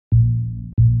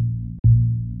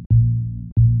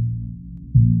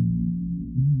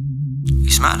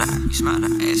smell that? You smell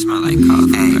that? Hey, it smell like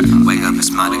coffee. Hey, wake up and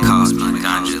smell the coffee.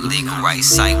 Ganja legal, right?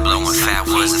 Sight blowing fat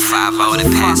ones and 5-0 that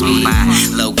pass me by.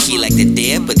 Low key like the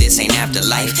dead, but this ain't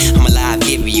afterlife. I'm alive,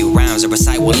 giving you rhymes or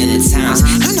recite one in the times.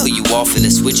 I know you all feel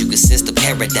the switch, you can sense the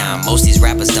paradigm. Most these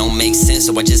rappers don't make sense,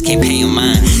 so I just can't pay them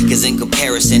mind. Cause in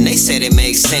comparison, they said it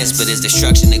makes sense, but is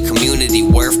destruction of community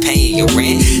worth paying your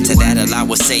rent? To that a lot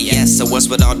would say yes. So what's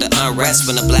with all the unrest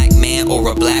when a black man or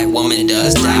a black woman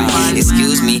does die?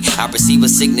 Excuse me, I perceive a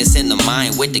sickness in the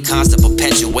mind with the constant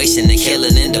perpetuation of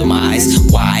killing and demise.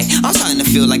 Why? I'm starting to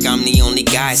feel like I'm the only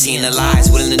guy seeing the lies,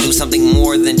 willing to do something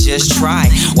more than just try.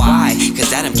 Why?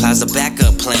 Cause that implies a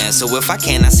backup plan. So if I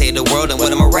can, I save the world, and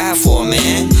what am I rap for,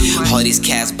 man? All these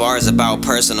cats bars about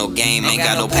personal game, ain't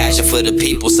got no passion for the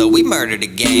people, so we murder the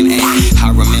game.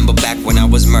 I remember back when I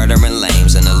was murdering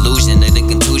lames, an illusion of the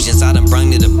contusions I done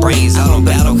brung to the brains. I don't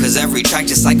battle cause every track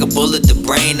just like a bullet to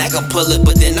brain. I can pull it,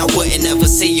 but then I wouldn't ever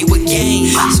see you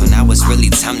again. So now it's really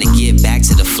time to get back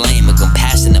to the flame, a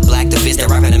compassionate black activist that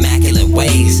rap in immaculate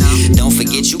ways. Don't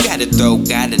forget you gotta throw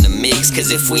God in the mix,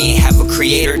 cause if we ain't have a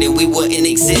creator then we wouldn't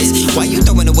exist. Why you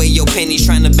throwing away your pennies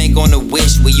trying to bank on a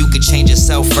wish when you could change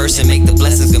yourself first and make the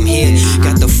blessings come here?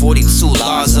 Got the 42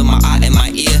 laws of my eye in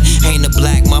my ear. Ain't a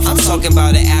black month, I'm talking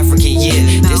about an African year.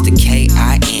 This the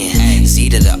K-I-N, Z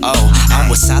to the O. I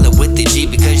was solid with the G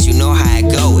because you know how I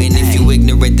go. And if you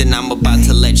ignorant then I'm about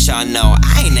to let y'all know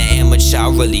I ain't an amateur, I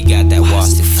really got that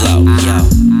W.A.S.T.C flow.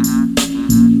 Yo.